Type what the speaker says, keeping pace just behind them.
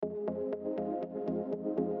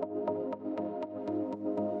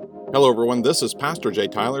Hello, everyone. This is Pastor Jay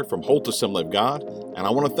Tyler from Holt Assembly of God, and I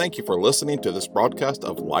want to thank you for listening to this broadcast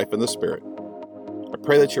of Life in the Spirit. I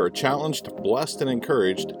pray that you are challenged, blessed, and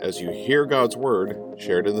encouraged as you hear God's Word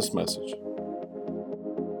shared in this message.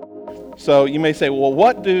 So you may say, well,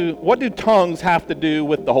 what do tongues have to do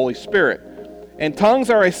with the Holy Spirit? And tongues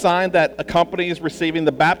are a sign that accompanies receiving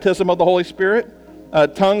the baptism of the Holy Spirit.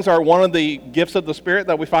 Tongues are one of the gifts of the Spirit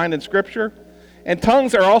that we find in Scripture. And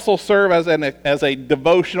tongues are also serve as a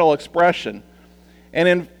devotional expression. And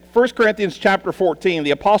in 1 Corinthians chapter 14, the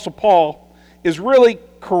Apostle Paul is really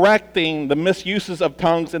correcting the misuses of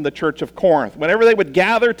tongues in the church of Corinth. Whenever they would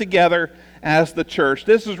gather together as the church,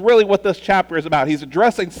 this is really what this chapter is about. He's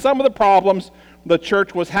addressing some of the problems the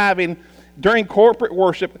church was having during corporate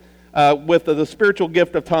worship with the spiritual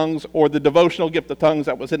gift of tongues or the devotional gift of tongues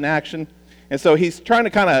that was in action. And so he's trying to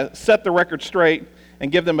kind of set the record straight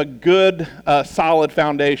and give them a good, solid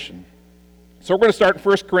foundation. So we're going to start in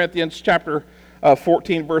 1 Corinthians chapter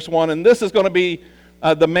 14, verse 1, and this is going to be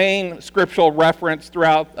the main scriptural reference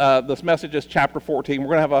throughout this message is chapter 14.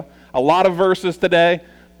 We're going to have a lot of verses today,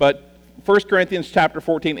 but 1 Corinthians chapter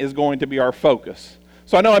 14 is going to be our focus.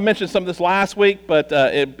 So I know I mentioned some of this last week, but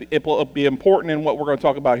it will be important in what we're going to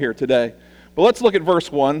talk about here today. But let's look at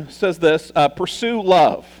verse 1. It says this, pursue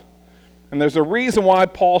love. And there's a reason why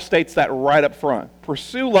Paul states that right up front.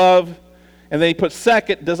 Pursue love, and then he puts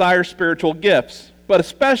second, desire spiritual gifts, but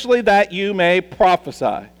especially that you may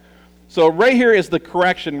prophesy. So right here is the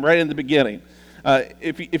correction right in the beginning.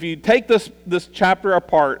 If you take this chapter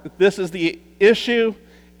apart, this is the issue,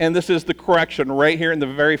 and this is the correction right here in the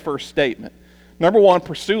very first statement. Number one,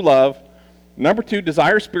 pursue love. Number two,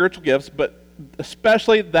 desire spiritual gifts, but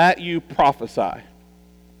especially that you prophesy.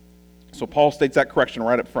 So Paul states that correction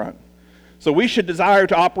right up front. So we should desire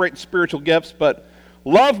to operate in spiritual gifts, but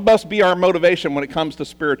love must be our motivation when it comes to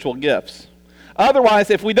spiritual gifts. Otherwise,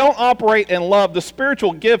 if we don't operate in love, the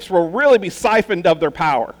spiritual gifts will really be siphoned of their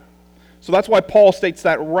power. So that's why Paul states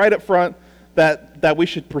that right up front, that we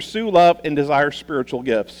should pursue love and desire spiritual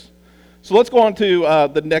gifts. So let's go on to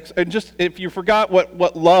the next, and just if you forgot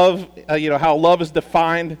what love, how love is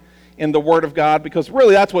defined in the Word of God, because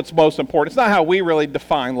really that's what's most important. It's not how we really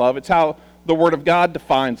define love, it's how the Word of God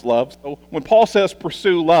defines love. So when Paul says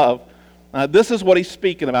pursue love, this is what he's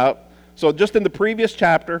speaking about. So just in the previous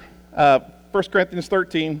chapter, 1 Corinthians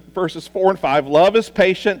 13, verses 4 and 5, love is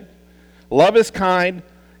patient, love is kind,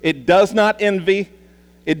 it does not envy,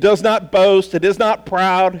 it does not boast, it is not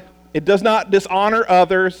proud, it does not dishonor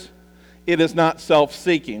others, it is not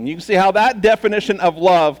self-seeking. You can see how that definition of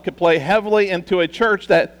love could play heavily into a church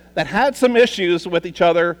that had some issues with each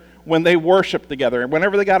other when they worshiped together and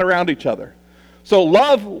whenever they got around each other. So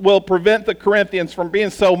love will prevent the Corinthians from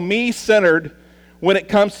being so me-centered when it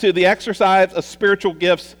comes to the exercise of spiritual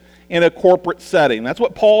gifts in a corporate setting. That's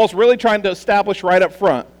what Paul's really trying to establish right up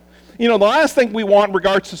front. The last thing we want in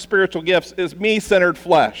regards to spiritual gifts is me-centered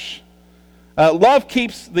flesh. Love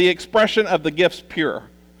keeps the expression of the gifts pure.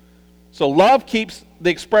 So love keeps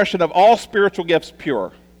the expression of all spiritual gifts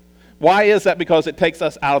pure. Why is that? Because it takes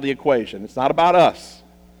us out of the equation. It's not about us.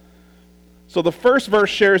 So the first verse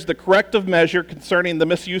shares the corrective measure concerning the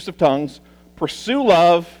misuse of tongues. Pursue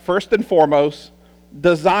love, first and foremost,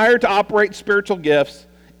 desire to operate spiritual gifts,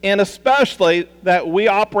 and especially that we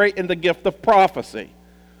operate in the gift of prophecy.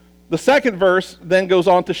 The second verse then goes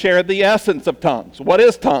on to share the essence of tongues. What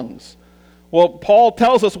is tongues? Well, Paul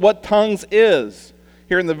tells us what tongues is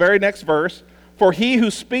here in the very next verse. For he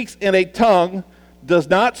who speaks in a tongue does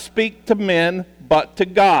not speak to men, but to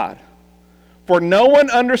God. For no one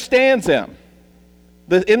understands him.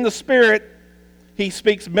 In the Spirit, he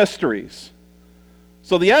speaks mysteries.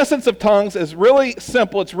 So the essence of tongues is really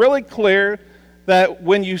simple. It's really clear that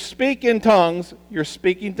when you speak in tongues, you're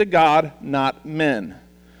speaking to God, not men.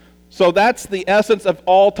 So that's the essence of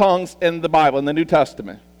all tongues in the Bible, in the New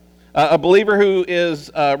Testament. A believer who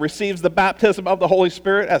receives the baptism of the Holy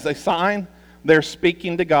Spirit as a sign, they're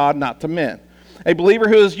speaking to God, not to men. A believer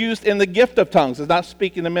who is used in the gift of tongues is not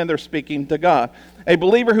speaking to men, they're speaking to God. A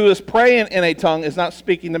believer who is praying in a tongue is not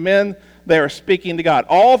speaking to men, they are speaking to God.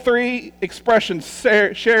 All three expressions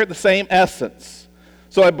share the same essence.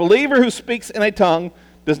 So a believer who speaks in a tongue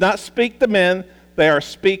does not speak to men, they are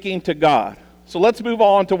speaking to God. So let's move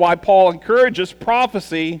on to why Paul encourages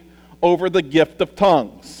prophecy over the gift of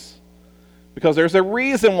tongues. Because there's a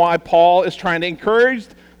reason why Paul is trying to encourage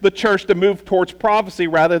the church to move towards prophecy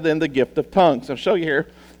rather than the gift of tongues. I'll show you here.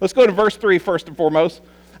 Let's go to verse 3 first and foremost.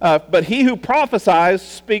 But he who prophesies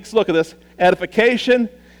speaks, look at this, edification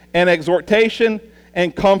and exhortation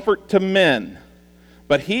and comfort to men.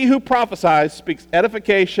 But he who prophesies speaks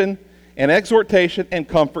edification and exhortation and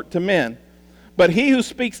comfort to men. But he who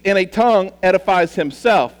speaks in a tongue edifies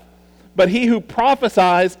himself. But he who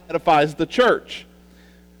prophesies edifies the church.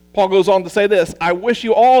 Paul goes on to say this, I wish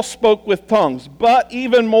you all spoke with tongues, but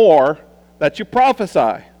even more that you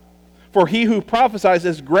prophesy. For he who prophesies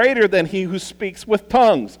is greater than he who speaks with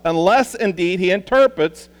tongues, unless indeed he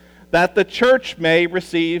interprets, that the church may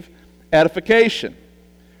receive edification.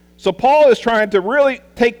 So Paul is trying to really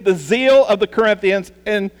take the zeal of the Corinthians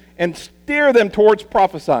and steer them towards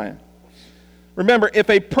prophesying. Remember, if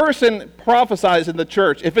a person prophesies in the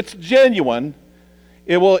church, if it's genuine,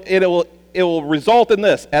 it will result in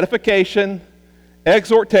this: edification,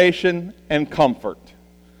 exhortation, and comfort.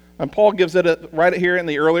 And Paul gives it right here in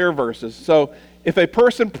the earlier verses. So if a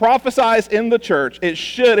person prophesies in the church, it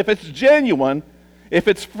should, if it's genuine, if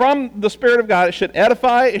it's from the Spirit of God, it should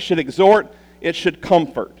edify, it should exhort, it should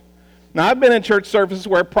comfort. Now, I've been in church services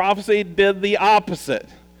where prophecy did the opposite.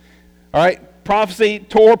 All right? Prophecy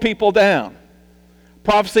tore people down.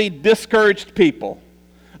 Prophecy discouraged people.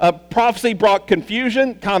 Prophecy brought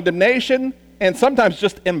confusion, condemnation, and sometimes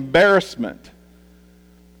just embarrassment.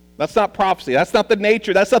 That's not prophecy. That's not the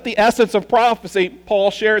nature. That's not the essence of prophecy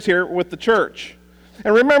Paul shares here with the church.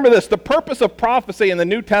 And remember this, the purpose of prophecy in the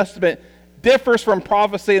New Testament differs from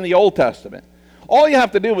prophecy in the Old Testament. All you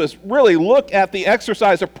have to do is really look at the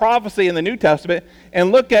exercise of prophecy in the New Testament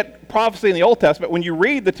and look at prophecy in the Old Testament. When you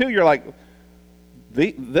read the two, you're like,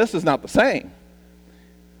 this is not the same.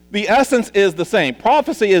 The essence is the same.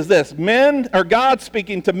 Prophecy is this: men or God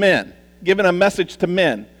speaking to men, giving a message to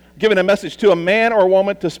men, giving a message to a man or a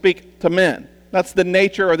woman to speak to men. That's the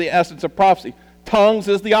nature or the essence of prophecy. Tongues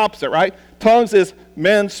is the opposite, right? Tongues is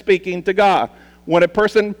men speaking to God. When a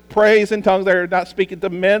person prays in tongues, they're not speaking to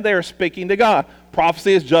men, they are speaking to God.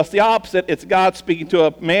 Prophecy is just the opposite. It's God speaking to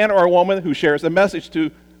a man or a woman who shares a message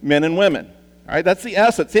to men and women. All right, that's the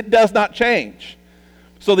essence. It does not change.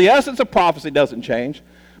 So the essence of prophecy doesn't change,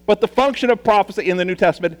 but the function of prophecy in the New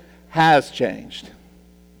Testament has changed.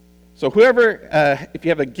 So whoever, if you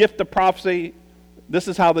have a gift of prophecy, this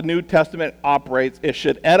is how the New Testament operates. It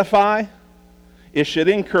should edify, it should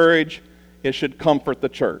encourage, it should comfort the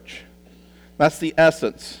church. That's the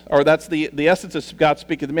essence, or that's the essence of God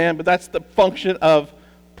speaking to man, but that's the function of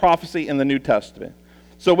prophecy in the New Testament.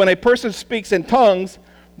 So when a person speaks in tongues,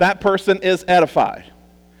 that person is edified.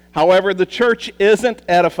 However, the church isn't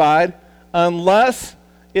edified unless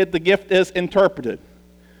the gift is interpreted.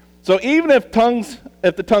 So even if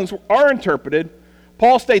the tongues are interpreted,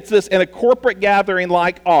 Paul states this: in a corporate gathering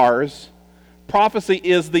like ours, prophecy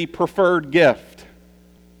is the preferred gift.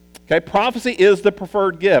 Okay, prophecy is the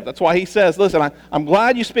preferred gift. That's why he says, listen, I'm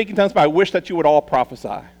glad you speak in tongues, but I wish that you would all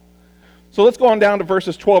prophesy. So let's go on down to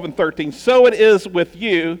verses 12 and 13. So it is with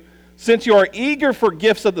you, since you are eager for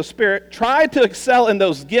gifts of the Spirit, try to excel in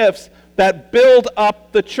those gifts that build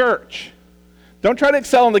up the church. Don't try to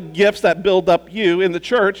excel in the gifts that build up you in the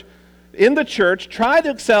church. In the church, try to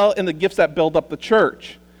excel in the gifts that build up the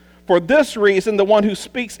church. For this reason, the one who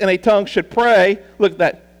speaks in a tongue should pray,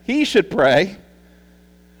 he should pray,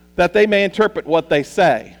 that they may interpret what they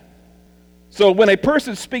say. So when a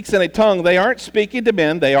person speaks in a tongue, they aren't speaking to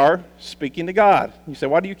men, they are speaking to God. You say,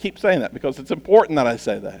 why do you keep saying that? Because it's important that I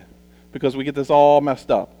say that. Because we get this all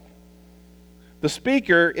messed up. The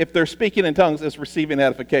speaker, if they're speaking in tongues, is receiving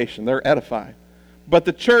edification. They're edified. But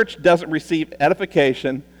the church doesn't receive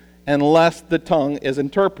edification unless the tongue is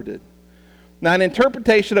interpreted. Now, an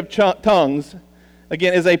interpretation of tongues,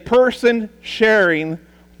 again, is a person sharing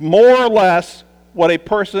more or less what a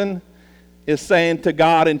person is saying to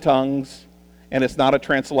God in tongues, and it's not a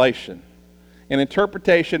translation. An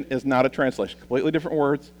interpretation is not a translation. Completely different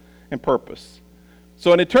words and purpose.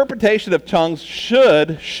 So an interpretation of tongues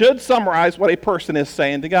should summarize what a person is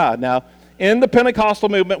saying to God. Now, in the Pentecostal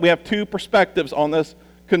movement, we have two perspectives on this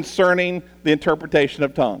concerning the interpretation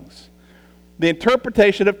of tongues. The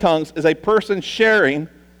interpretation of tongues is a person sharing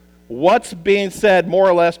what's being said more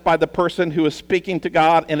or less by the person who is speaking to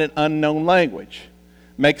God in an unknown language.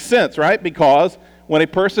 Makes sense, right? Because when a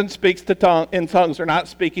person speaks in tongues, they're not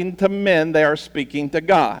speaking to men, they are speaking to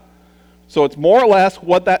God. So it's more or less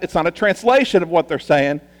it's not a translation of what they're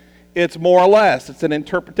saying, it's more or less, it's an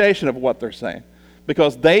interpretation of what they're saying.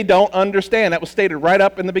 Because they don't understand. That was stated right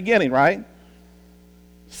up in the beginning, right?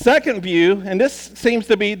 Second view, and this seems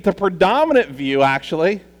to be the predominant view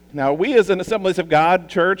actually. Now, we as an Assemblies of God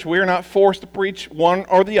church, we are not forced to preach one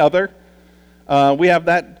or the other. We have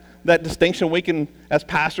that distinction we can, as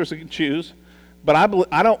pastors, we can choose. But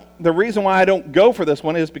the reason why I don't go for this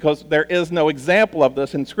one is because there is no example of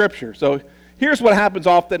this in Scripture. So here's what happens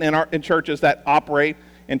often in churches that operate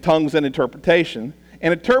in tongues and interpretation.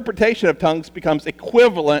 An interpretation of tongues becomes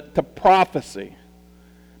equivalent to prophecy.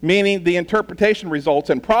 meaning the interpretation results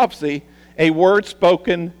in prophecy, a word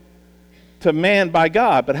spoken to man by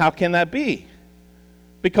God. But how can that be?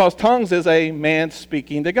 Because tongues is a man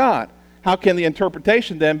speaking to God. How can the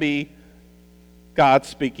interpretation then be God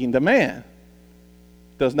speaking to man?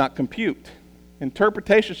 Does not compute.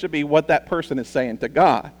 Interpretation should be what that person is saying to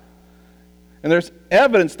God. And there's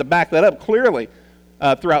evidence to back that up clearly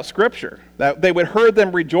throughout Scripture, that they would heard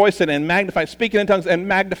them rejoicing and magnifying, speaking in tongues and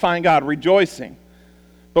magnifying God, rejoicing.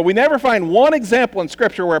 But we never find one example in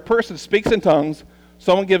Scripture where a person speaks in tongues,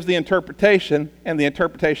 someone gives the interpretation, and the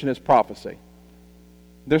interpretation is prophecy.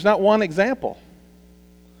 There's not one example.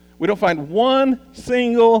 We don't find one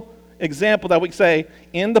single example that we say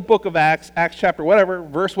in the book of Acts, Acts chapter whatever,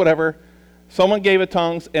 verse whatever, someone gave a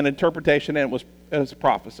tongues and interpretation and it was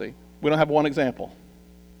prophecy. We don't have one example.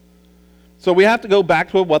 So we have to go back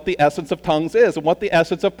to what the essence of tongues is and what the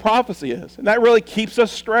essence of prophecy is. And that really keeps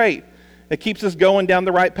us straight. It keeps us going down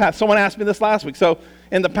the right path. Someone asked me this last week. So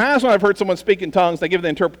in the past when I've heard someone speak in tongues, they give the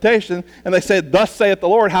interpretation and they said, "Thus saith the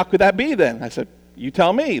Lord," how could that be then? I said, "You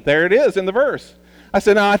tell me." There it is in the verse. I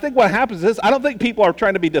said, "No, I think what happens is, I don't think people are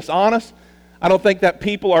trying to be dishonest. I don't think that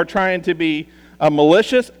people are trying to be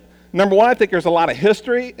malicious. Number one, I think there's a lot of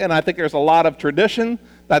history, and I think there's a lot of tradition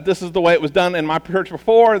that this is the way it was done in my church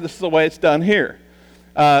before, this is the way it's done here.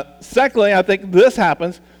 Secondly, I think this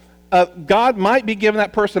happens. God might be giving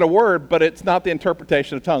that person a word, but it's not the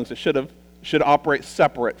interpretation of tongues. It should operate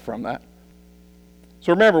separate from that.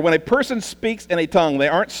 So remember, when a person speaks in a tongue, they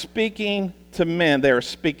aren't speaking to men, they are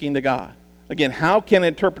speaking to God. Again, how can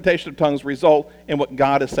interpretation of tongues result in what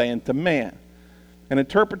God is saying to man? An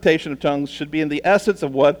interpretation of tongues should be in the essence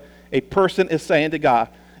of what a person is saying to God.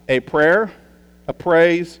 A prayer, a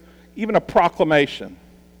praise, even a proclamation.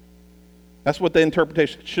 That's what the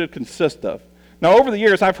interpretation should consist of. Now, over the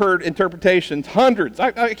years, I've heard interpretations, hundreds.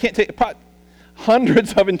 I can't take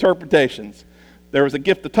hundreds of interpretations. There was a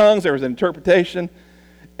gift of tongues, there was an interpretation,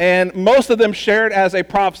 and most of them shared as a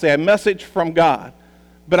prophecy, a message from God.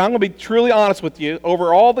 But I'm going to be truly honest with you.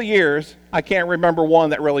 Over all the years, I can't remember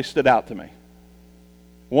one that really stood out to me.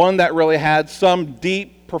 One that really had some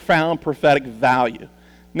deep, profound prophetic value.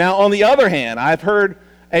 Now, on the other hand, I've heard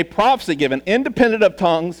a prophecy given, independent of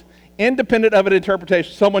tongues, independent of an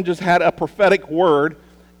interpretation. Someone just had a prophetic word,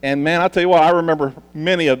 and man, I'll tell you what, I remember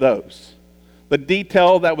many of those. The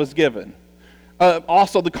detail that was given.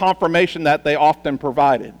 Also, the confirmation that they often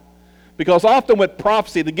provided. Because often with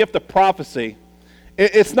prophecy, the gift of prophecy,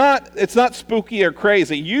 it's not spooky or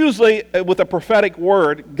crazy. Usually with a prophetic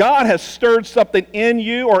word, God has stirred something in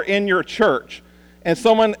you or in your church, and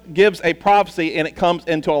someone gives a prophecy and it comes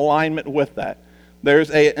into alignment with that. There's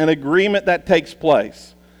an agreement that takes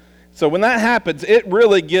place. So when that happens, it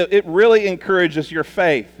really encourages your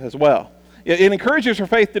faith as well. It encourages your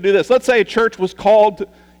faith to do this. Let's say a church was called to,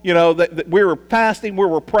 that we were fasting, we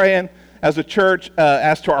were praying as a church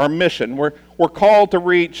as to our mission. We're called to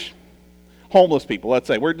reach homeless people, let's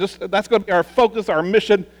say. That's going to be our focus, our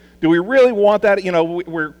mission. Do we really want that?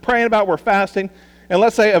 We're praying about, we're fasting, and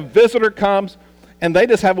let's say a visitor comes and they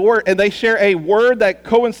just have a word and they share a word that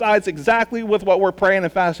coincides exactly with what we're praying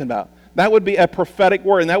and fasting about. That would be a prophetic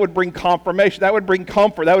word, and that would bring confirmation, that would bring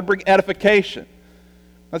comfort, that would bring edification.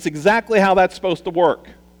 That's exactly how that's supposed to work.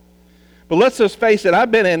 But let's just face it,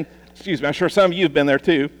 I'm sure some of you have been there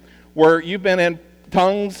too, where you've been in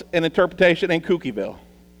tongues and interpretation in Kookyville.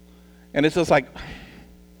 And it's just like,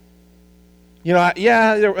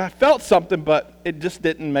 I felt something, but it just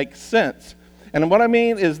didn't make sense. And what I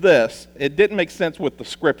mean is this, it didn't make sense with the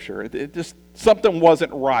Scripture. It just, something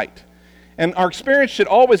wasn't right. And our experience should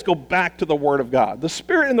always go back to the Word of God. The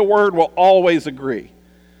Spirit and the Word will always agree.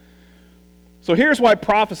 So here's why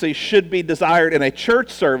prophecy should be desired in a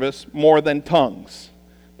church service more than tongues.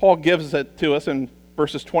 Paul gives it to us in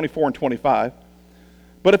verses 24 and 25.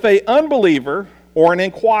 But if an unbeliever or an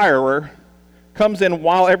inquirer comes in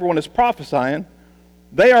while everyone is prophesying,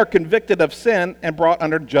 they are convicted of sin and brought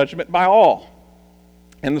under judgment by all.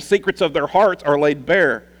 And the secrets of their hearts are laid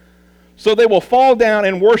bare. So they will fall down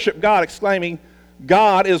and worship God, exclaiming,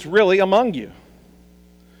 "God is really among you."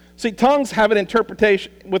 See, tongues have an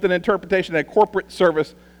interpretation in a corporate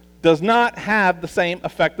service does not have the same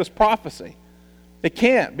effect as prophecy. It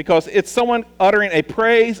can't, because it's someone uttering a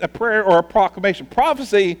praise, a prayer, or a proclamation.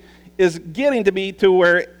 Prophecy is getting to be to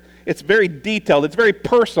where it's very detailed, it's very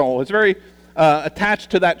personal, it's very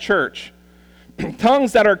attached to that church.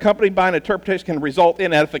 Tongues that are accompanied by an interpretation can result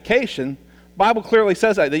in edification. The Bible clearly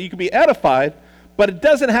says that you can be edified, but it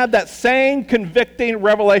doesn't have that same convicting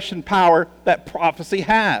revelation power that prophecy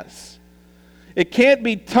has. It can't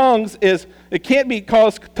be because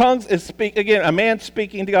tongues is a man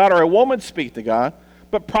speaking to God or a woman speaking to God,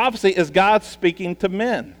 but prophecy is God speaking to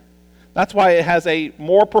men. That's why it has a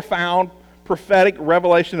more profound prophetic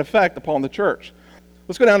revelation effect upon the church.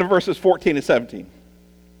 Let's go down to verses 14 and 17.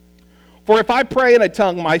 For if I pray in a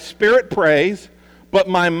tongue, my spirit prays, but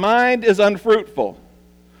my mind is unfruitful.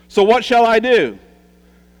 So what shall I do?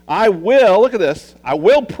 I will, look at this, I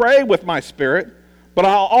will pray with my spirit, but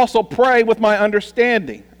I'll also pray with my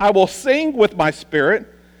understanding. I will sing with my spirit,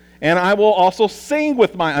 and I will also sing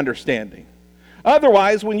with my understanding.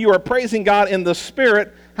 Otherwise, when you are praising God in the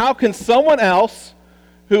spirit, how can someone else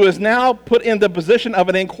who is now put in the position of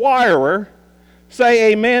an inquirer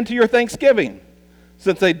say amen to your thanksgiving,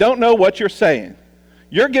 since they don't know what you're saying?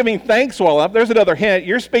 You're giving thanks well up. There's another hint.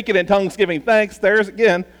 You're speaking in tongues giving thanks. There's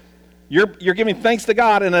again, you're giving thanks to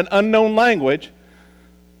God in an unknown language.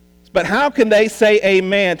 But how can they say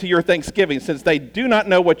amen to your thanksgiving, since they do not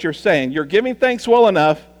know what you're saying? You're giving thanks well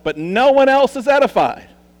enough, but no one else is edified.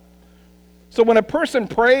 So when a person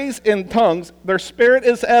prays in tongues, their spirit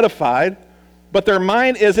is edified, but their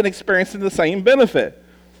mind isn't experiencing the same benefit.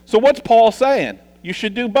 So what's Paul saying? You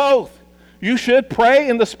should do both. You should pray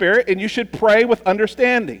in the spirit, and you should pray with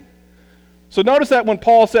understanding. So notice that when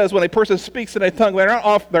Paul says when a person speaks in a tongue,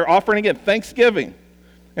 they're offering again thanksgiving.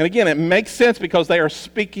 And again, it makes sense because they are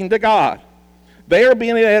speaking to God. They are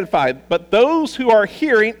being edified, but those who are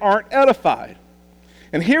hearing aren't edified.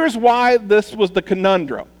 And here's why this was the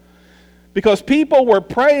conundrum. Because people were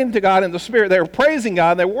praying to God in the Spirit. They were praising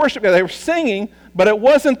God. They worshiped God. They were singing, but it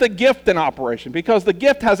wasn't the gift in operation, because the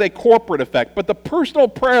gift has a corporate effect. But the personal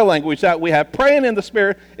prayer language that we have, praying in the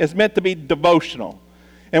Spirit, is meant to be devotional.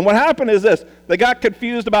 And what happened is this. They got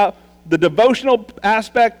confused about the devotional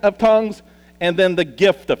aspect of tongues and then the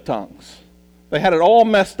gift of tongues. They had it all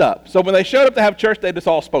messed up. So when they showed up to have church, they just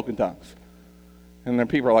all spoke in tongues. And then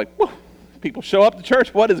people are like, whoa, people show up to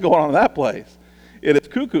church? What is going on in that place? It is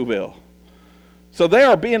Cuckooville. So they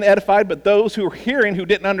are being edified, but those who are hearing, who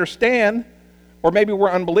didn't understand, or maybe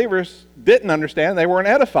were unbelievers, didn't understand, they weren't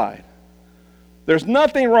edified. There's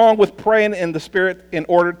nothing wrong with praying in the Spirit in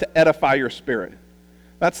order to edify your spirit.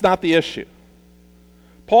 That's not the issue.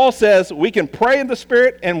 Paul says we can pray in the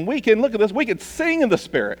Spirit, and we can, look at this, we can sing in the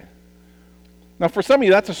Spirit. Now for some of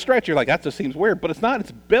you, that's a stretch. You're like, that just seems weird, but it's not.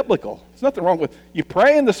 It's biblical. There's nothing wrong with, you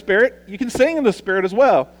pray in the Spirit, you can sing in the Spirit as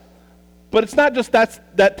well. But it's not just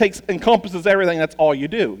that encompasses everything, that's all you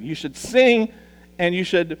do. You should sing and you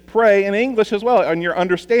should pray in English as well, on your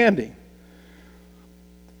understanding.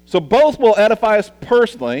 So both will edify us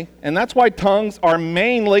personally, and that's why tongues are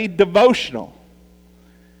mainly devotional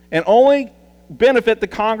and only benefit the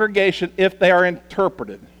congregation if they are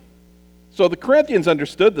interpreted. So the Corinthians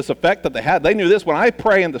understood this effect that they had. They knew this. When I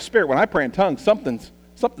pray in the Spirit, when I pray in tongues, something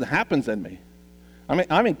happens in me. I mean,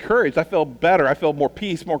 I'm encouraged. I feel better. I feel more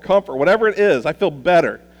peace, more comfort, whatever it is. I feel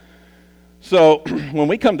better. So when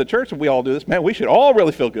we come to church and we all do this, man, we should all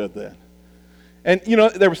really feel good then. And, you know,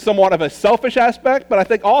 there was somewhat of a selfish aspect, but I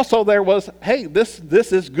think also there was, hey, this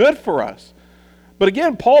is good for us. But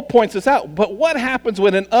again, Paul points this out. But what happens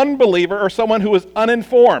when an unbeliever or someone who is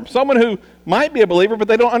uninformed, someone who might be a believer but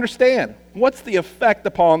they don't understand? What's the effect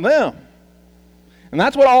upon them? And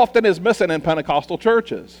that's what often is missing in Pentecostal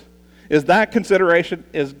churches, is that consideration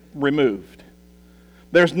is removed.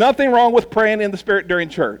 There's nothing wrong with praying in the Spirit during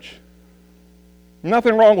church.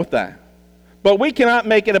 Nothing wrong with that. But we cannot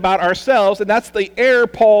make it about ourselves, and that's the error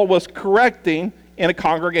Paul was correcting in a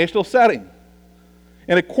congregational setting.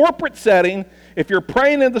 In a corporate setting, if you're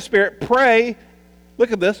praying in the Spirit, pray,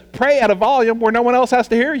 look at this, pray at a volume where no one else has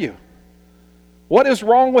to hear you. What is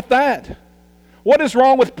wrong with that? What is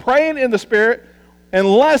wrong with praying in the Spirit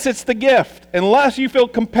unless it's the gift, unless you feel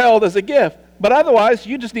compelled as a gift? But otherwise,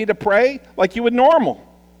 you just need to pray like you would normal.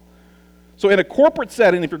 So in a corporate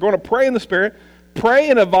setting, if you're going to pray in the Spirit, pray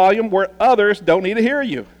in a volume where others don't need to hear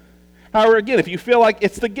you. However, again, if you feel like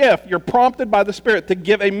it's the gift, you're prompted by the Spirit to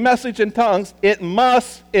give a message in tongues, it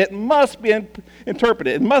must be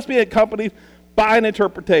interpreted. It must be accompanied by an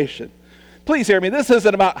interpretation. Please hear me. This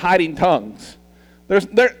isn't about hiding tongues.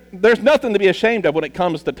 There's nothing to be ashamed of when it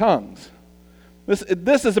comes to tongues.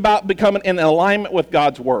 This is about becoming in alignment with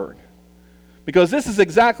God's Word. Because this is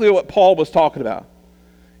exactly what Paul was talking about.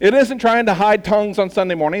 It isn't trying to hide tongues on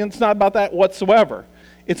Sunday morning. It's not about that whatsoever.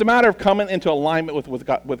 It's a matter of coming into alignment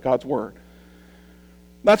with God's Word.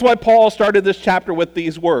 That's why Paul started this chapter with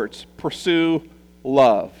these words: pursue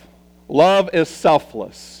love. Love is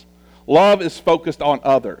selfless. Love is focused on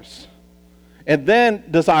others. And then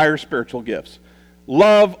desire spiritual gifts.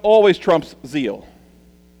 Love always trumps zeal.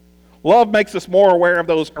 Love makes us more aware of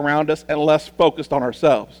those around us and less focused on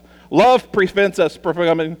ourselves. Love prevents us from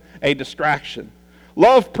becoming a distraction.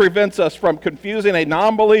 Love prevents us from confusing a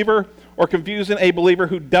non-believer or confusing a believer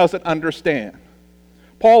who doesn't understand.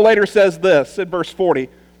 Paul later says this in verse 40,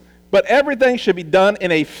 but everything should be done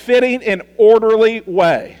in a fitting and orderly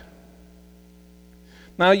way.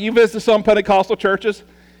 Now, you visit some Pentecostal churches,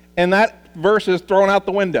 and that verse is thrown out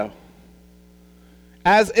the window.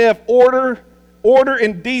 As if order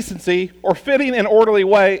and decency, or fitting and orderly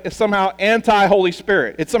way, is somehow anti-Holy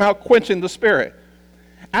Spirit. It's somehow quenching the Spirit.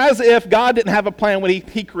 As if God didn't have a plan when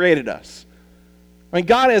He created us. I mean,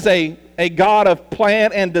 God is a God of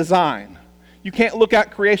plan and design. You can't look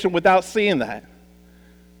at creation without seeing that.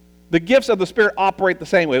 The gifts of the Spirit operate the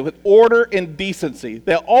same way, with order and decency.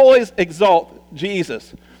 They'll always exalt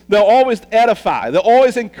Jesus. They'll always edify. They'll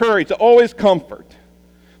always encourage. They'll always comfort.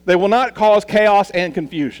 They will not cause chaos and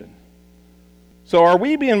confusion. So are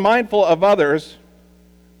we being mindful of others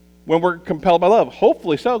when we're compelled by love?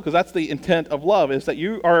 Hopefully so, because that's the intent of love, is that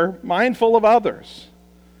you are mindful of others.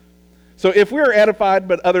 So if we are edified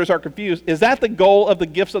but others are confused, is that the goal of the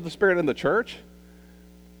gifts of the Spirit in the church?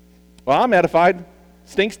 Well, I'm edified.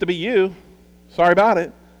 Stinks to be you. Sorry about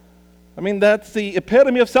it. I mean, that's the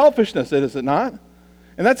epitome of selfishness, is it not?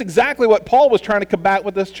 And that's exactly what Paul was trying to combat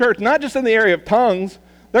with this church. Not just in the area of tongues.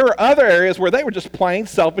 There were other areas where they were just plain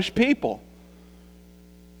selfish people.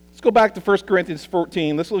 Let's go back to 1 Corinthians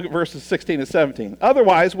 14. Let's look at verses 16 and 17.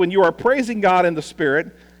 Otherwise, when you are praising God in the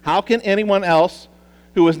Spirit, how can anyone else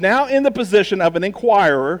who is now in the position of an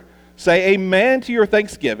inquirer say amen to your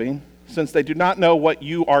thanksgiving, since they do not know what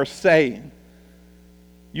you are saying?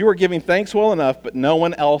 You are giving thanks well enough, but no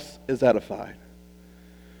one else is edified.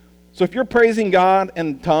 So if you're praising God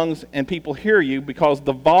in tongues and people hear you because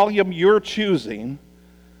the volume you're choosing,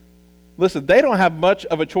 listen, they don't have much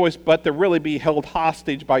of a choice but to really be held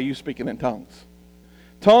hostage by you speaking in tongues.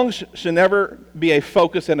 Tongues should never be a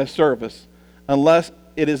focus in a service unless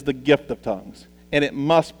it is the gift of tongues, and it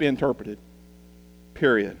must be interpreted,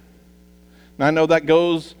 period. Now, I know that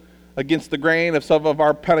goes against the grain of some of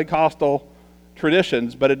our Pentecostal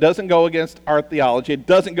traditions, but it doesn't go against our theology, it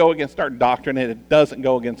doesn't go against our doctrine, and it doesn't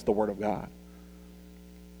go against the Word of God.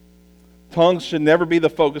 Tongues should never be the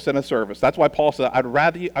focus in a service. That's why Paul said, I'd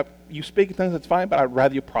rather you speak in tongues, that's fine, but I'd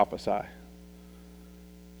rather you prophesy.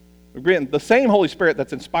 The same Holy Spirit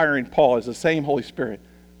that's inspiring Paul is the same Holy Spirit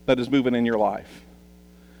that is moving in your life.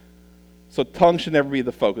 So tongues should never be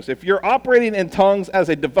the focus. If you're operating in tongues as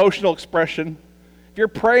a devotional expression, if you're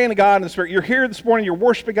praying to God in the Spirit, you're here this morning, you're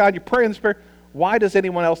worshiping God, you're praying in the Spirit, why does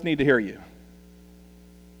anyone else need to hear you?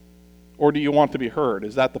 Or do you want to be heard?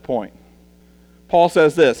 Is that the point? Paul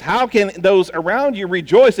says this, how can those around you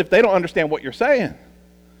rejoice if they don't understand what you're saying?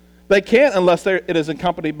 They can't unless it is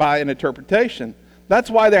accompanied by an interpretation. That's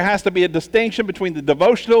why there has to be a distinction between the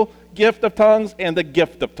devotional gift of tongues and the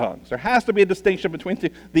gift of tongues. There has to be a distinction between the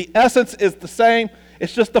two. The essence is the same,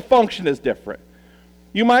 it's just the function is different.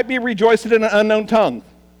 You might be rejoicing in an unknown tongue,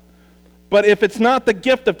 but if it's not the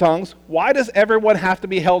gift of tongues, why does everyone have to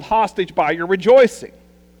be held hostage by your rejoicing?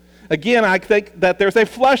 Again, I think that there's a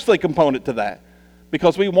fleshly component to that,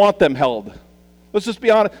 because we want them held. Let's just be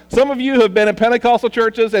honest. Some of you have been in Pentecostal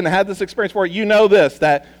churches and had this experience where you know this,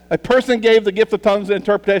 that a person gave the gift of tongues and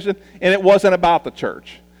interpretation, and it wasn't about the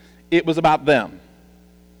church. It was about them.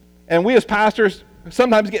 And we as pastors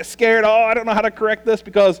sometimes get scared, I don't know how to correct this,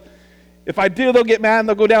 because if I do, they'll get mad and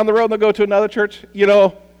they'll go down the road and they'll go to another church.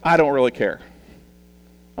 I don't really care.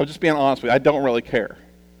 I'm just being honest with you. I don't really care.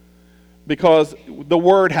 Because the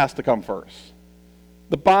Word has to come first.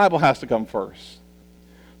 The Bible has to come first.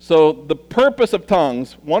 So the purpose of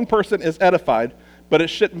tongues, one person is edified, but others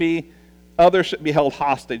shouldn't be held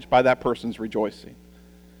hostage by that person's rejoicing.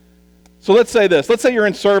 So let's say this. Let's say you're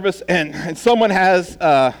in service and someone has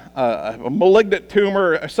a malignant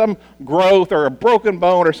tumor, or some growth, or a broken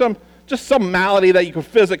bone, or some malady that you can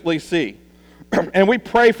physically see. And we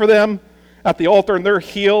pray for them at the altar, and they're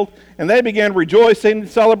healed, and they begin rejoicing,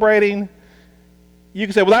 celebrating. You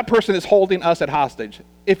can say, well, that person is holding us at hostage.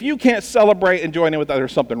 If you can't celebrate and join in with that,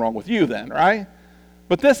 there's something wrong with you then, right?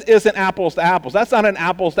 But this isn't apples to apples. That's not an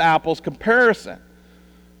apples to apples comparison.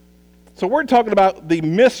 So we're talking about the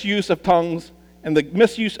misuse of tongues and the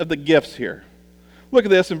misuse of the gifts here. Look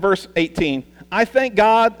at this in verse 18. I thank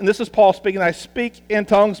God, and this is Paul speaking, I speak in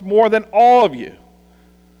tongues more than all of you.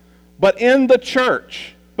 But in the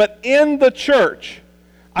church,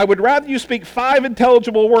 I would rather you speak 5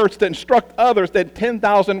 intelligible words to instruct others than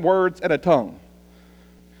 10,000 words in a tongue.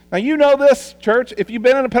 Now you know this, church. If you've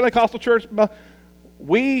been in a Pentecostal church,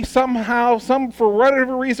 we somehow, for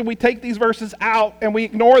whatever reason, we take these verses out and we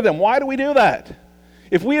ignore them. Why do we do that?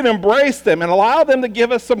 If we had embraced them and allowed them to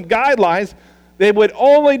give us some guidelines, they would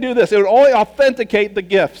only do this. It would only authenticate the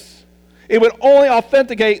gifts. It would only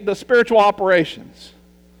authenticate the spiritual operations.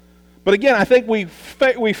 But again, I think we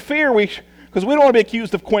fear because we don't want to be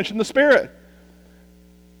accused of quenching the Spirit.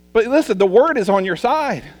 But listen, the Word is on your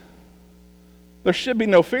side. There should be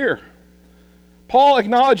no fear. Paul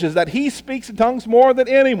acknowledges that he speaks in tongues more than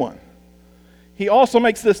anyone. He also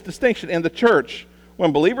makes this distinction in the church.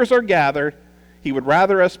 When believers are gathered, he would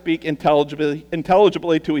rather us speak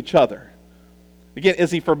intelligibly to each other. Again,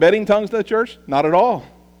 is he forbidding tongues in the church? Not at all.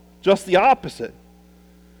 Just the opposite.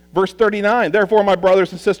 Verse 39, therefore, my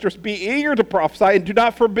brothers and sisters, be eager to prophesy and do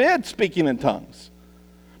not forbid speaking in tongues.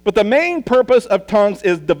 But the main purpose of tongues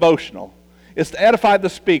is devotional. It's to edify the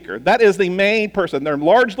speaker. That is the main person. They're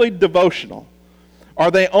largely devotional.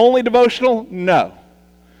 Are they only devotional? No.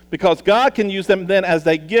 Because God can use them then as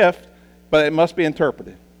a gift, but it must be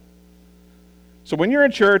interpreted. So when you're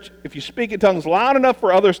in church, if you speak in tongues loud enough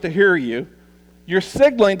for others to hear you, you're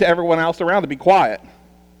signaling to everyone else around to be quiet.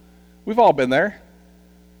 We've all been there.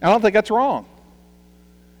 I don't think that's wrong.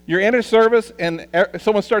 You're in a service and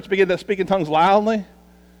someone starts beginning to speak in tongues loudly,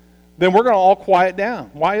 then we're going to all quiet down.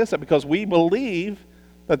 Why is that? Because we believe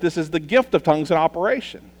that this is the gift of tongues in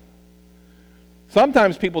operation.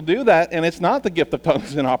 Sometimes people do that, and it's not the gift of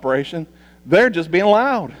tongues in operation. They're just being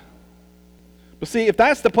loud. But see, if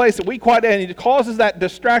that's the place that we quiet down, and it causes that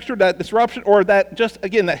distraction, that disruption, or that just,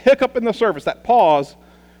 again, that hiccup in the service, that pause,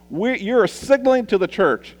 you're signaling to the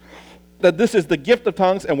church that this is the gift of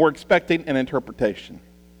tongues, and we're expecting an interpretation.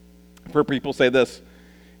 I've heard people say this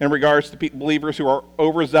in regards to believers who are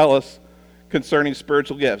overzealous concerning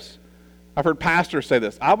spiritual gifts. I've heard pastors say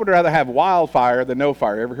this: I would rather have wildfire than no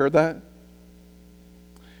fire. Ever heard that?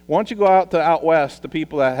 Why don't you go out west to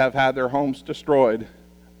people that have had their homes destroyed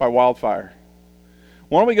by wildfire?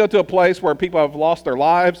 Why don't we go to a place where people have lost their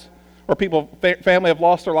lives, or family have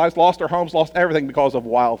lost their lives, lost their homes, lost everything because of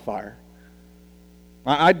wildfire?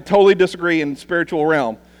 I totally disagree in the spiritual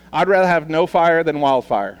realm. I'd rather have no fire than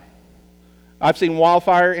wildfire. I've seen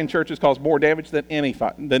wildfire in churches cause more damage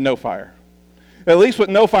than no fire. At least with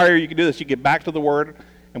no fire, you can do this. You get back to the Word,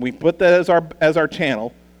 and we put that as our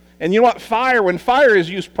channel. And you know what? When fire is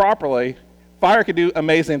used properly, fire can do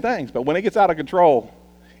amazing things. But when it gets out of control,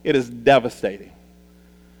 it is devastating.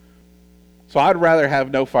 So I'd rather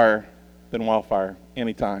have no fire than wildfire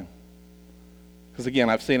anytime. Because again,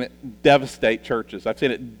 I've seen it devastate churches. I've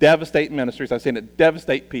seen it devastate ministries. I've seen it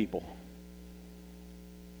devastate people.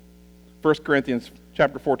 1 Corinthians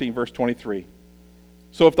chapter 14, verse 23.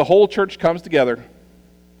 So if the whole church comes together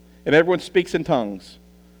and everyone speaks in tongues,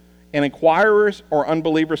 and inquirers or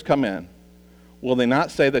unbelievers come in, will they not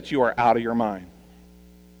say that you are out of your mind?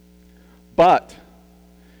 But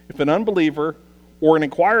if an unbeliever or an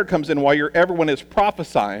inquirer comes in while everyone is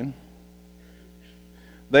prophesying,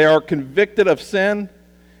 they are convicted of sin,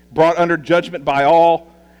 brought under judgment by all,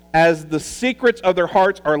 as the secrets of their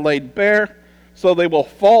hearts are laid bare, so they will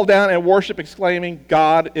fall down and worship, exclaiming,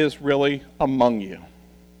 God is really among you.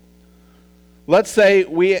 Let's say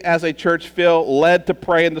we as a church feel led to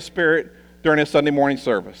pray in the Spirit during a Sunday morning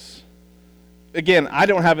service. Again, I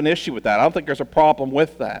don't have an issue with that. I don't think there's a problem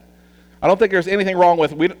with that. I don't think there's anything wrong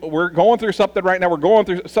with it. We're going through something right now. We're going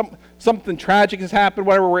through something tragic has happened,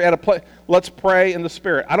 whatever. We're at a place. Let's pray in the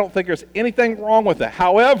Spirit. I don't think there's anything wrong with that.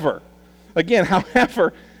 However,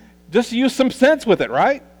 just use some sense with it,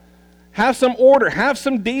 right? Have some order. Have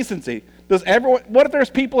some decency. What if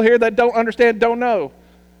there's people here that don't understand, don't know?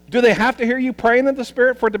 Do they have to hear you praying in the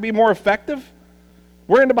Spirit for it to be more effective?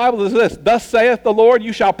 Where in the Bible is this? Thus saith the Lord,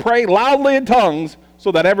 you shall pray loudly in tongues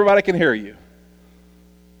so that everybody can hear you.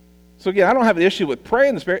 So again, I don't have an issue with praying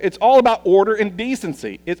in the Spirit. It's all about order and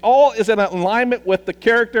decency. It all is in alignment with the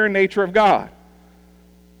character and nature of God.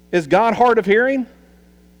 Is God hard of hearing?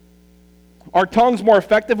 Are tongues more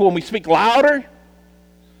effective when we speak louder?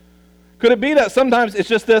 Could it be that sometimes it's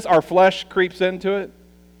just this, our flesh creeps into it?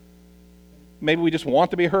 Maybe we just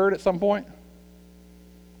want to be heard at some point?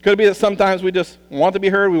 Could it be that sometimes we just want to be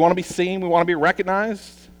heard, we want to be seen, we want to be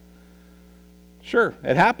recognized? Sure,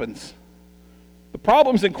 it happens. The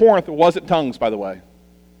problems in Corinth wasn't tongues, by the way.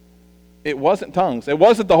 It wasn't tongues. It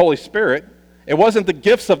wasn't the Holy Spirit. It wasn't the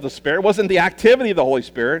gifts of the Spirit. It wasn't the activity of the Holy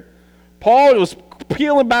Spirit. Paul was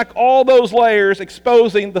peeling back all those layers,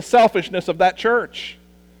 exposing the selfishness of that church.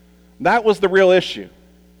 That was the real issue.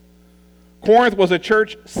 Corinth was a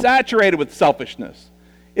church saturated with selfishness.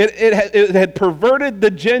 It had perverted the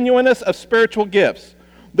genuineness of spiritual gifts.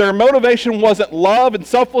 Their motivation wasn't love and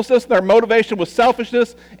selflessness. Their motivation was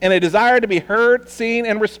selfishness and a desire to be heard, seen,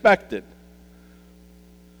 and respected.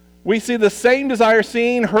 We see the same desire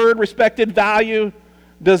seen, heard, respected, valued,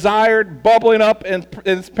 desired, bubbling up in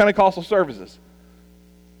Pentecostal services.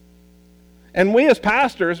 And we as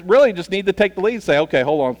pastors really just need to take the lead and say, okay,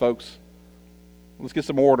 hold on, folks. Let's get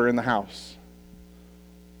some order in the house.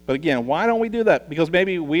 But again, why don't we do that? Because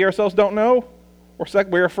maybe we ourselves don't know, or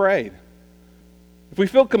second, we're afraid. If we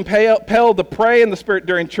feel compelled to pray in the Spirit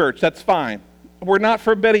during church, that's fine. We're not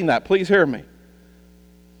forbidding that. Please hear me.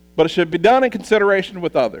 But it should be done in consideration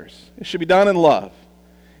with others. It should be done in love.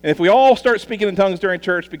 And if we all start speaking in tongues during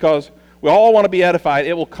church because we all want to be edified,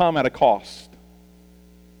 it will come at a cost.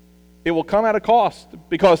 It will come at a cost,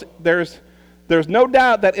 because there's no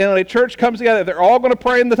doubt that in a church comes together, they're all going to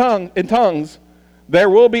pray in tongues. There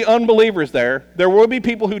will be unbelievers there. There will be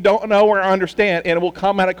people who don't know or understand, and it will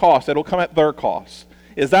come at a cost. It will come at their cost.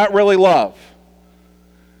 Is that really love?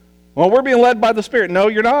 Well, we're being led by the Spirit. No,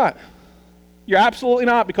 you're not. You're absolutely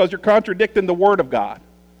not, because you're contradicting the Word of God.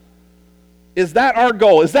 Is that our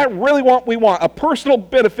goal? Is that really what we want? A personal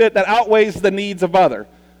benefit that outweighs the needs of others?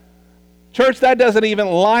 Church, that doesn't even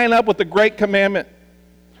line up with the great commandment.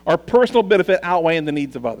 Our personal benefit outweighing the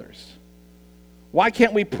needs of others. Why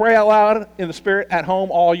can't we pray out loud in the Spirit at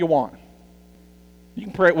home all you want? You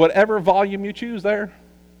can pray at whatever volume you choose there.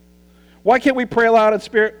 Why can't we pray aloud in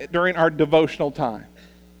Spirit during our devotional time?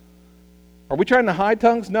 Are we trying to hide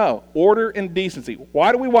tongues? No. Order and decency.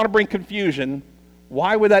 Why do we want to bring confusion?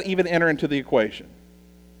 Why would that even enter into the equation?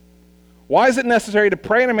 Why is it necessary to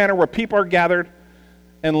pray in a manner where people are gathered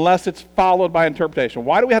unless it's followed by interpretation?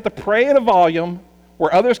 Why do we have to pray in a volume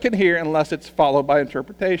where others can hear unless it's followed by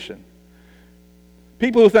interpretation?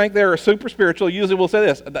 People who think they're super spiritual usually will say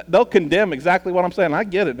this. They'll condemn exactly what I'm saying. I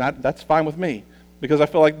get it. That's fine with me, because I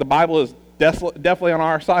feel like the Bible is definitely on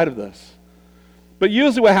our side of this. But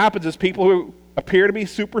usually what happens is people who appear to be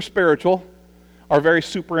super spiritual are very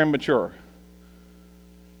super immature.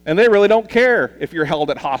 And they really don't care if you're held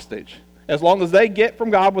at hostage. As long as they get from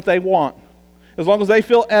God what they want. As long as they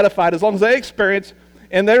feel edified. As long as they experience.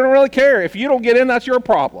 And they don't really care. If you don't get in, that's your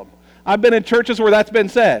problem. I've been in churches where that's been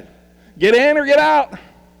said. Get in or get out.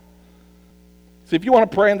 See, if you want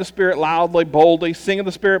to pray in the Spirit loudly, boldly, sing in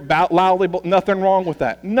the Spirit loudly, nothing wrong with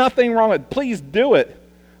that. Nothing wrong with it. Please do it.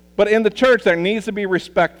 But in the church, there needs to be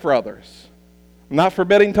respect for others. I'm not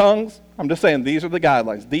forbidding tongues. I'm just saying these are the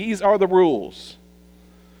guidelines. These are the rules.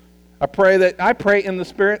 I pray in the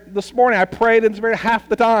Spirit. This morning, I prayed in the Spirit half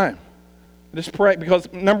the time. I just pray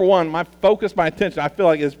because, number one, my focus, my attention, I feel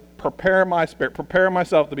like is prepare my spirit, prepare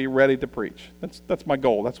myself to be ready to preach. That's my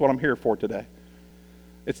goal. That's what I'm here for today.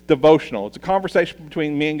 It's devotional. It's a conversation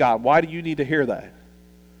between me and God. Why do you need to hear that?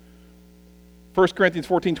 1 Corinthians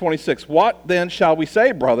 14:26. What then shall we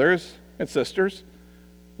say, brothers and sisters?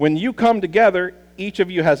 When you come together, each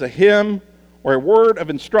of you has a hymn or a word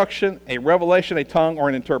of instruction, a revelation, a tongue, or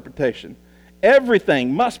an interpretation.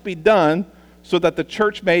 Everything must be done so that the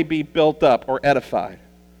church may be built up or edified.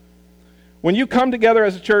 When you come together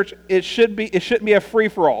as a church, it shouldn't be a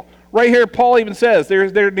free-for-all. Right here, Paul even says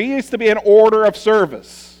there needs to be an order of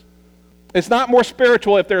service. It's not more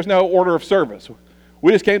spiritual if there's no order of service.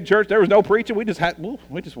 We just came to church, there was no preaching, we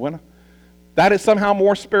just went. That is somehow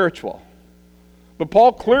more spiritual. But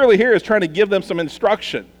Paul clearly here is trying to give them some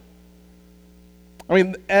instruction. I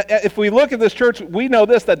mean, if we look at this church, we know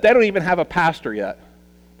this, that they don't even have a pastor yet.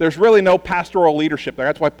 There's really no pastoral leadership there.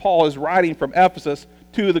 That's why Paul is writing from Ephesus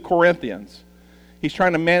to the Corinthians. He's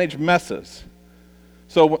trying to manage messes.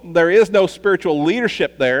 So there is no spiritual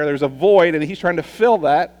leadership there. There's a void, and he's trying to fill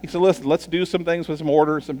that. He said, listen, let's do some things with some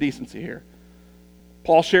order and some decency here.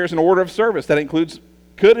 Paul shares an order of service that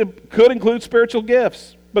could include spiritual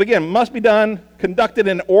gifts. But again, must be done, conducted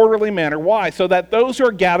in an orderly manner. Why? So that those who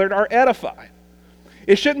are gathered are edified.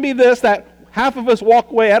 It shouldn't be this, that half of us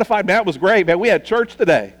walk away edified. Man, that was great. Man, we had church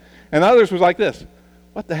today. And others was like this.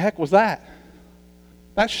 What the heck was that?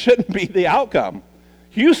 That shouldn't be the outcome.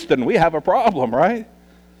 Houston, we have a problem, right?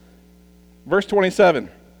 Verse 27.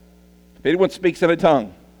 If anyone speaks in a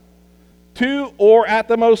tongue, 2 or at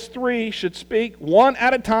the most 3 should speak, 1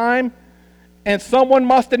 at a time, and someone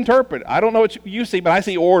must interpret. I don't know what you see, but I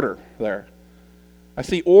see order there. I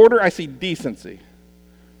see order, I see decency.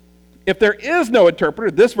 If there is no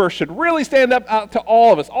interpreter, this verse should really stand up out to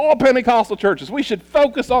all of us, all Pentecostal churches. We should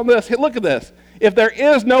focus on this. Hey, look at this. If there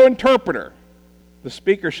is no interpreter, the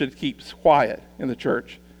speaker should keep quiet in the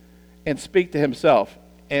church and speak to himself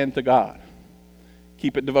and to God.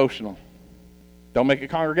 Keep it devotional. Don't make it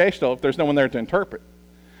congregational if there's no one there to interpret.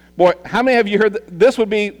 Boy, how many of you heard this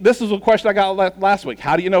is a question I got last week.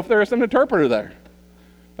 How do you know if there is an interpreter there?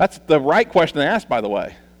 That's the right question to ask, by the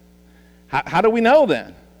way. How do we know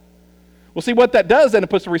then? Well, see, what that does then, it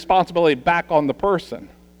puts the responsibility back on the person,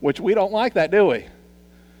 which we don't like that, do we?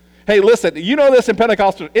 Hey, listen, you know this in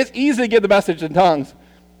Pentecostal, it's easy to give the message in tongues.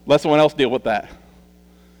 Let someone else deal with that.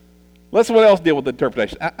 Let someone else deal with the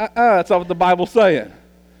interpretation. That's not what the Bible's saying.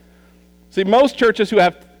 See, most churches who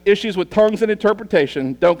have issues with tongues and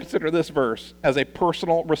interpretation don't consider this verse as a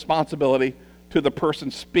personal responsibility to the person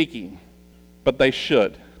speaking, but they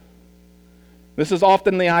should. This is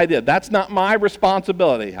often the idea. That's not my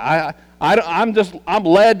responsibility. I'm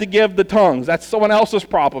led to give the tongues. That's someone else's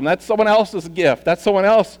problem. That's someone else's gift. That's someone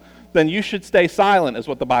else. Then you should stay silent, is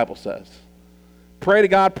what the Bible says. Pray to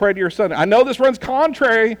God, pray to your Son. I know this runs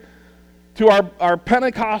contrary to our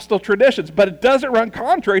Pentecostal traditions, but it doesn't run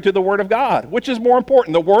contrary to the Word of God. Which is more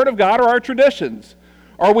important, the Word of God or our traditions?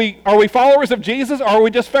 Are we followers of Jesus, or are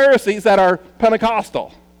we just Pharisees that are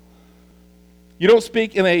Pentecostal? You don't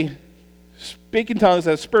speak in tongues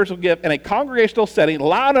as a spiritual gift in a congregational setting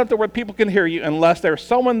loud enough to where people can hear you unless there's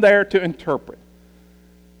someone there to interpret.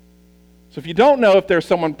 So if you don't know if there's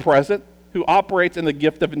someone present who operates in the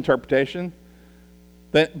gift of interpretation,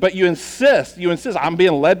 but you insist, I'm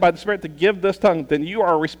being led by the Spirit to give this tongue, then you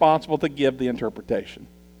are responsible to give the interpretation.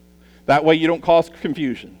 That way you don't cause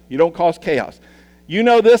confusion. You don't cause chaos. You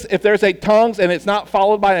know this, if there's a tongues and it's not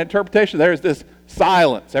followed by an interpretation, there's this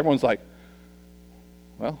silence. Everyone's like,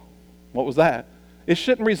 well, what was that? It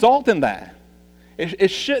shouldn't result in that.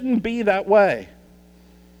 It shouldn't be that way.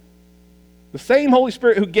 The same Holy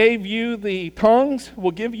Spirit who gave you the tongues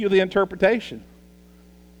will give you the interpretation.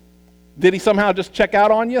 Did he somehow just check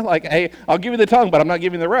out on you? Like, hey, I'll give you the tongue, but I'm not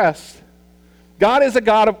giving the rest. God is a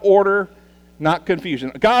God of order, not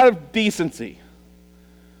confusion. A God of decency.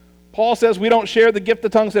 Paul says we don't share the gift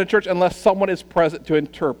of tongues in a church unless someone is present to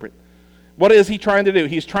interpret. What is he trying to do?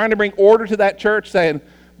 He's trying to bring order to that church, saying,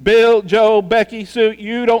 Bill, Joe, Becky, Sue,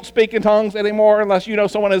 you don't speak in tongues anymore unless you know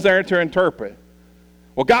someone is there to interpret.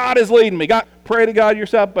 Well, God is leading me. Pray to God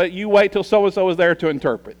yourself, but you wait till so-and-so is there to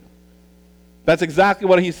interpret. That's exactly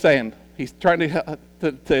what he's saying. He's trying to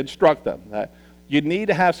instruct them that you need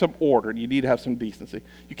to have some order. You need to have some decency.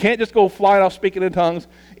 You can't just go flying off speaking in tongues,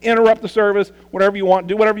 interrupt the service, whatever you want,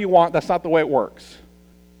 do whatever you want. That's not the way it works.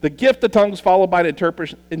 The gift of tongues followed by the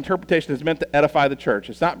interpretation is meant to edify the church.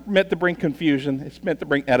 It's not meant to bring confusion. It's meant to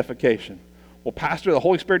bring edification. Well, Pastor, the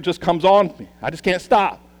Holy Spirit just comes on me. I just can't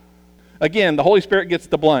stop. Again, the Holy Spirit gets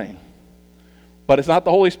the blame. But it's not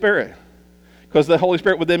the Holy Spirit. Because the Holy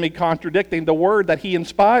Spirit would then be contradicting the word that he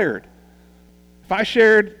inspired. If I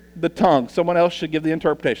shared the tongue, someone else should give the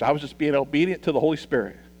interpretation. I was just being obedient to the Holy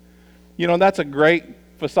Spirit. You know, that's a great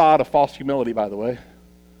facade of false humility, by the way.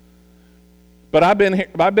 But I've been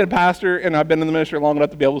a pastor and I've been in the ministry long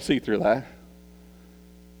enough to be able to see through that.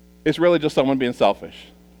 It's really just someone being selfish.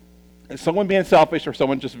 It's someone being selfish or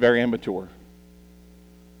someone just very immature.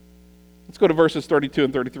 Let's go to verses 32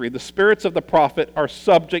 and 33. The spirits of the prophet are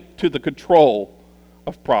subject to the control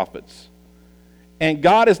of prophets. And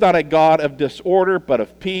God is not a God of disorder, but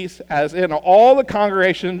of peace, as in all the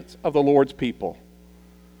congregations of the Lord's people.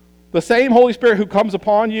 The same Holy Spirit who comes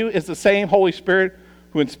upon you is the same Holy Spirit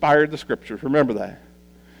who inspired the Scriptures. Remember that.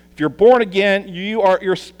 If you're born again,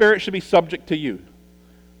 your spirit should be subject to you.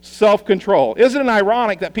 Self-control. Isn't it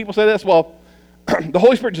ironic that people say this? Well, the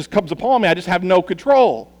Holy Spirit just comes upon me. I just have no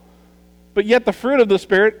control. But yet the fruit of the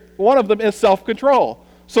Spirit, one of them is self-control.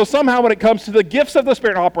 So somehow when it comes to the gifts of the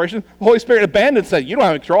Spirit in operation, the Holy Spirit abandons and says, you don't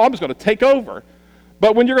have control, I'm just going to take over.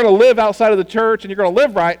 But when you're going to live outside of the church and you're going to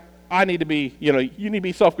live right, you need to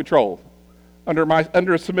be self-controlled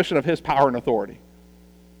under a submission of his power and authority.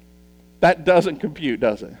 That doesn't compute,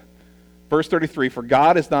 does it? Verse 33, for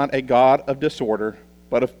God is not a God of disorder,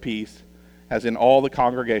 but of peace, as in all the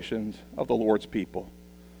congregations of the Lord's people.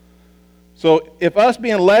 So if us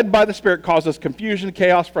being led by the Spirit causes confusion,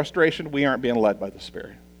 chaos, frustration, we aren't being led by the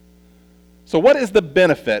Spirit. So what is the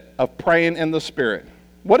benefit of praying in the Spirit?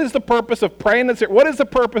 What is the purpose of praying in the Spirit? What is the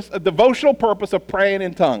purpose, a devotional purpose of praying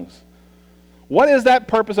in tongues? What is that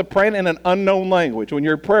purpose of praying in an unknown language? When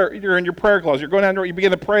you're in your prayer closet, you're going down there, you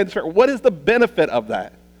begin to pray in the Spirit. What is the benefit of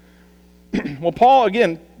that? Well, Paul,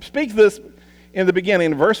 again, speaks this in the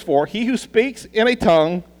beginning, in verse 4. He who speaks in a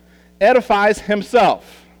tongue edifies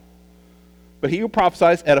himself, but he who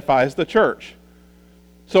prophesies edifies the church.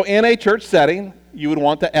 So in a church setting, you would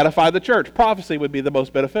want to edify the church. Prophecy would be the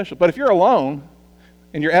most beneficial. But if you're alone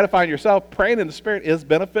and you're edifying yourself, praying in the Spirit is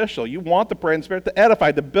beneficial. You want the prayer in the Spirit to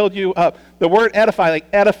edify, to build you up. The word edify, like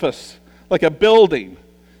edifice, like a building.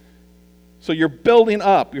 So you're building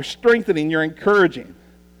up, you're strengthening, you're encouraging.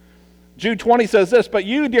 Jude 20 says this, but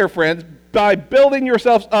you, dear friends, by building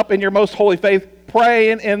yourselves up in your most holy faith,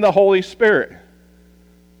 praying in the Holy Spirit.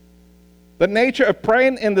 The nature of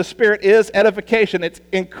praying in the Spirit is edification, it's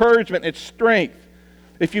encouragement, it's strength.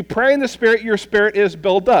 If you pray in the Spirit, your spirit is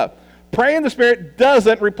built up. Praying in the Spirit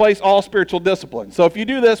doesn't replace all spiritual discipline. So if you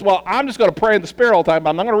do this, well, I'm just going to pray in the Spirit all the time, but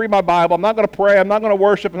I'm not going to read my Bible, I'm not going to pray, I'm not going to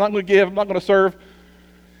worship, I'm not going to give, I'm not going to serve.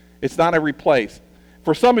 It's not a replace.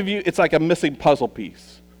 For some of you, it's like a missing puzzle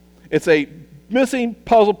piece. It's a missing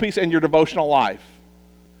puzzle piece in your devotional life.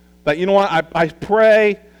 That, you know what, I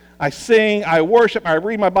pray, I sing, I worship, I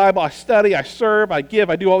read my Bible, I study, I serve, I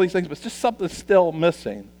give, I do all these things, but it's just something still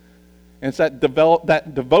missing. And it's that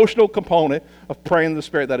devotional component of praying in the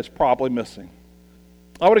Spirit that is probably missing.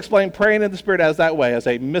 I would explain praying in the Spirit as that way, as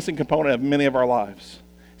a missing component of many of our lives.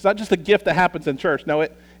 It's not just a gift that happens in church. No,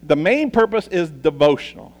 the main purpose is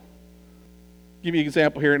devotional. I'll give you an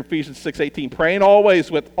example here in Ephesians 6:18. Praying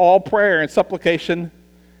always with all prayer and supplication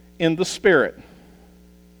in the Spirit.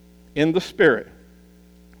 In the Spirit.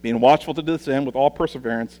 Being watchful to this end with all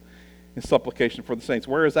perseverance and supplication for the saints.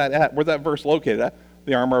 Where is that at? Where's that verse located at?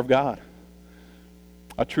 The armor of God.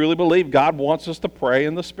 I truly believe God wants us to pray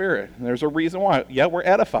in the Spirit. And there's a reason why. Yeah, we're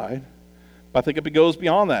edified, but I think it goes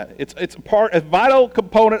beyond that. It's a vital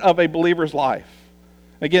component of a believer's life.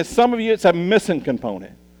 Again, some of you, it's a missing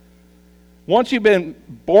component. Once you've been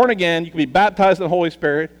born again, you can be baptized in the Holy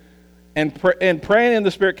Spirit, and praying in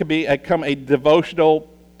the Spirit can become a devotional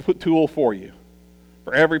tool for you,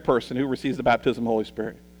 for every person who receives the baptism of the Holy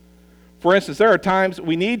Spirit. For instance, there are times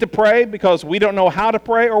we need to pray because we don't know how to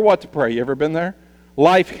pray or what to pray. You ever been there?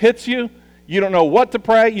 Life hits you. You don't know what to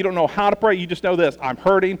pray. You don't know how to pray. You just know this. I'm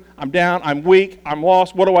hurting. I'm down. I'm weak. I'm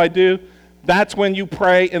lost. What do I do? That's when you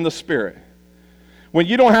pray in the Spirit. When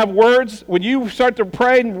you don't have words, when you start to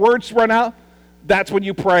pray and words run out, that's when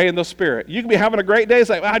you pray in the Spirit. You can be having a great day. It's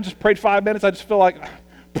like, I just prayed 5 minutes. I just feel like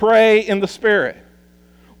pray in the Spirit.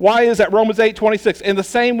 Why is that? Romans 8:26. In the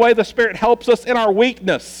same way, the Spirit helps us in our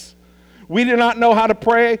weakness. We do not know how to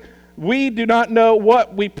pray. We do not know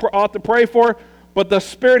what we ought to pray for, but the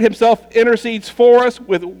Spirit himself intercedes for us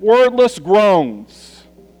with wordless groans.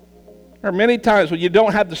 There are many times when you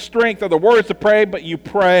don't have the strength or the words to pray, but you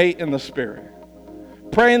pray in the Spirit.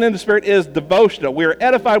 Praying in the Spirit is devotional. We are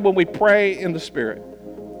edified when we pray in the Spirit.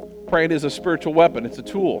 Praying is a spiritual weapon. It's a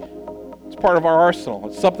tool. It's part of our arsenal.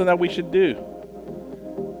 It's something that we should do.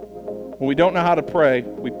 When we don't know how to pray,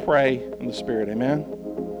 we pray in the Spirit. Amen?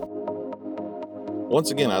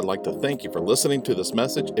 Once again, I'd like to thank you for listening to this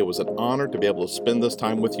message. It was an honor to be able to spend this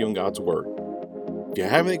time with you in God's Word. If you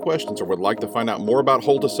have any questions or would like to find out more about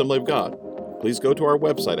Holt Assembly of God, please go to our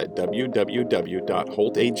website at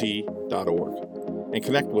www.holtag.org and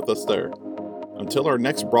connect with us there. Until our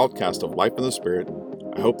next broadcast of Life in the Spirit,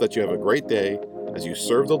 I hope that you have a great day as you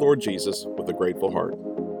serve the Lord Jesus with a grateful heart.